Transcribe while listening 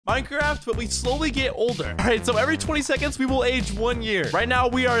Minecraft, but we slowly get older. All right, so every 20 seconds, we will age 1 year. Right now,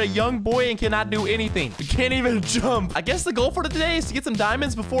 we are a young boy and cannot do anything. We can't even jump. I guess the goal for today is to get some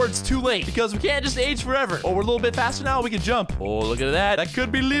diamonds before it's too late, because we can't just age forever. Oh, we're a little bit faster now. We can jump. Oh, look at that. That could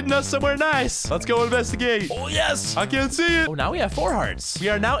be leading us somewhere nice. Let's go investigate. Oh, yes. I can't see it. Oh, now we have 4 hearts. We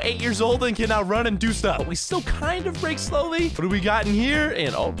are now 8 years old and can now run and do stuff, but we still kind of break slowly. What do we got in here?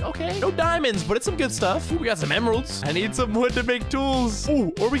 And oh, okay. No diamonds, but it's some good stuff. Ooh, we got some emeralds. I need some wood to make tools.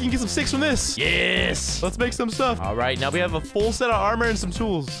 Ooh, or we can get some sticks from this. Yes. Let's make some stuff. All right, now we have a full set of armor and some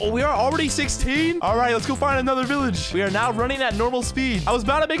tools. Oh, we are already 16? All right, let's go find another village. We are now running at normal speed. I was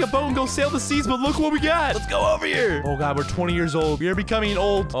about to make a boat and go sail the seas, but look what we got. Let's go over here. Oh, God, we're 20 years old. We are becoming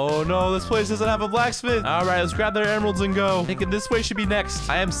old. Oh, no, this place doesn't have a blacksmith. All right, let's grab their emeralds and go. Thinking this way should be next.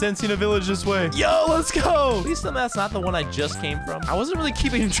 I am sensing a village this way. Yo, let's go. Please tell me that's not the one I just came from. I wasn't really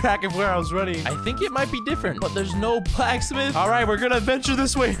keeping track of where I was running. I think it might be different, but there's no blacksmith. All right, we're gonna venture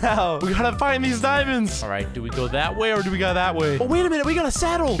this way now. We gotta find these diamonds. All right, do we go that way or do we go that way? Oh, wait a minute, we got a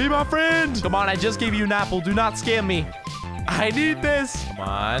saddle. Be my friend. Come on, I just gave you an apple. Do not scam me. I need this. Come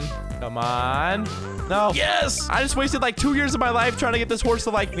on. Come on. No. Yes! I just wasted like 2 years of my life trying to get this horse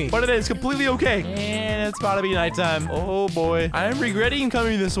to like me. But it is completely okay. And it's about to be nighttime. Oh, boy. I am regretting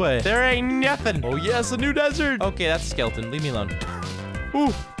coming this way. There ain't nothing. Oh, yes, a new desert. Okay, that's a skeleton. Leave me alone.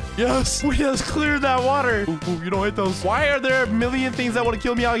 Ooh. Yes, we just cleared that water. Ooh, you don't hit those. Why are there a million things that want to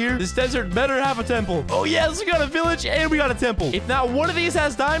kill me out here? This desert better have a temple. Oh, yes, we got a village and we got a temple. If not one of these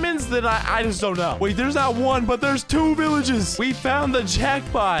has diamonds, then I just don't know. Wait, there's not one, but there's 2 villages. We found the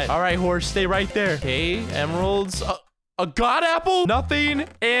jackpot. All right, horse, stay right there. Okay, emeralds. A god apple? Nothing.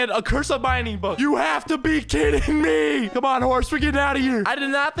 And a curse of mining book. You have to be kidding me. Come on, horse. We're getting out of here. I did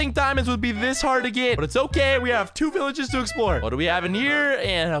not think diamonds would be this hard to get, but it's okay. We have 2 villages to explore. What do we have in here?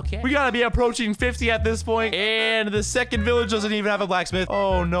 And okay. We got to be approaching 50 at this point. And the second village doesn't even have a blacksmith.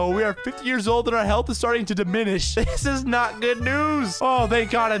 Oh, no. We are 50 years old and our health is starting to diminish. This is not good news. Oh,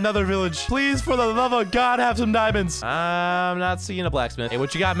 thank God. Another village. Please, for the love of God, have some diamonds. I'm not seeing a blacksmith. Hey,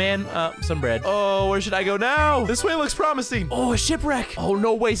 what you got, man? Some bread. Oh, where should I go now? This way looks promising. Oh, a shipwreck. Oh,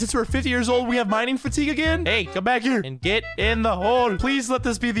 no way. Since we're 50 years old, we have mining fatigue again? Hey, come back here and get in the hole. Please let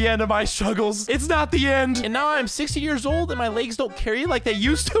this be the end of my struggles. It's not the end. And now I'm 60 years old and my legs don't carry like they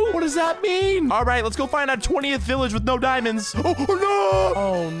used to? What does that mean? All right, let's go find our 20th village with no diamonds. Oh, no.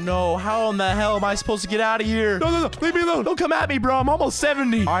 Oh, no. How in the hell am I supposed to get out of here? No. Leave me alone. Don't come at me, bro. I'm almost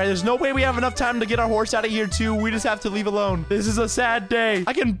 70. All right, there's no way we have enough time to get our horse out of here, too. We just have to leave alone. This is a sad day.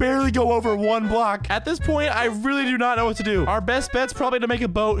 I can barely go over 1 block. At this point, I really do not know what to do. Our best bet's probably to make a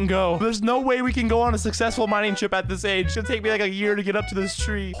boat and go. There's no way we can go on a successful mining trip at this age. It's gonna take me like a year to get up to this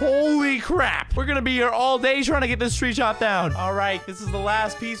tree. Holy crap. We're gonna be here all day trying to get this tree chopped down. All right, this is the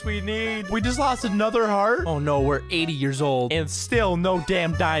last piece we need. We just lost another heart. Oh no, we're 80 years old and still no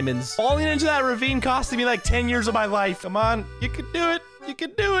damn diamonds. Falling into that ravine costing me like 10 years of my life. Come on, you can do it. You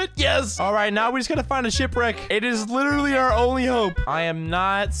can do it. Yes. All right, now we just gotta find a shipwreck. It is literally our only hope. I am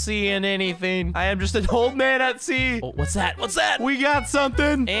not seeing anything. I am just an old man at sea. Oh, what's that? What's that? We got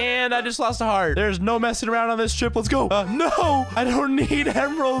something. And I just lost a heart. There's no messing around on this trip. Let's go. No, I don't need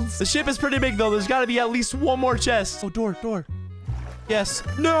emeralds. The ship is pretty big, though. There's gotta be at least 1 more chest. Oh, door. Yes.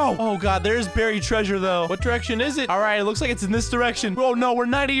 No. Oh, God. There's buried treasure, though. What direction is it? All right. It looks like it's in this direction. Oh, no. We're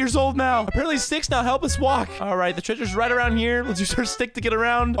 90 years old now. Apparently, sticks now help us walk. All right. The treasure's right around here. Let's use our stick to get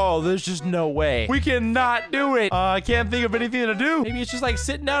around. Oh, there's just no way. We cannot do it. I can't think of anything to do. Maybe it's just like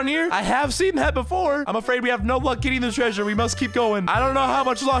sitting down here. I have seen that before. I'm afraid we have no luck getting the treasure. We must keep going. I don't know how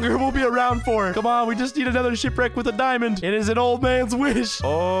much longer we'll be around for. Come on. We just need another shipwreck with a diamond. It is an old man's wish.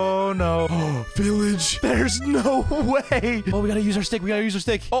 Oh, no. Village. There's no way. Oh, we gotta use our stick.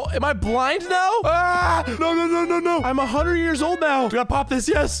 Oh, am I blind now? Ah! No. I'm 100 years old now. We gotta pop this,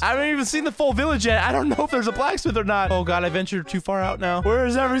 yes. I haven't even seen the full village yet. I don't know if there's a blacksmith or not. Oh, God, I ventured too far out now. Where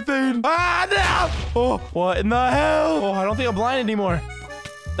is everything? Ah, no! Oh, what in the hell? Oh, I don't think I'm blind anymore.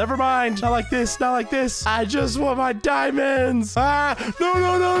 Never mind. Not like this. I just want my diamonds. Ah,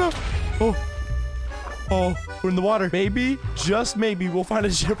 no. Oh, we're in the water. Maybe, just maybe, we'll find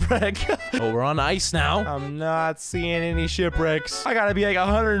a shipwreck. Oh, we're on ice now. I'm not seeing any shipwrecks. I gotta be like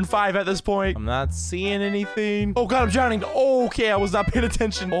 105 at this point. I'm not seeing anything. Oh, God, I'm drowning. Oh, okay, I was not paying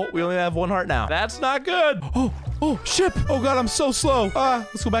attention. Oh, we only have 1 heart now. That's not good. Oh, ship. Oh, God, I'm so slow.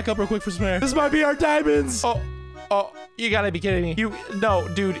 Let's go back up real quick for some air. This might be our diamonds. Oh, you gotta be kidding me. No,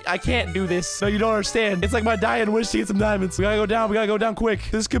 dude, I can't do this. No, you don't understand. It's like my dying wish to get some diamonds. We gotta go down quick.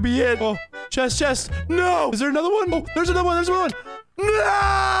 This could be it. Oh, chest. No! Is there another one? Oh, there's another one. No!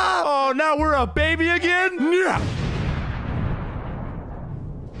 Oh, now we're a baby again? Yeah.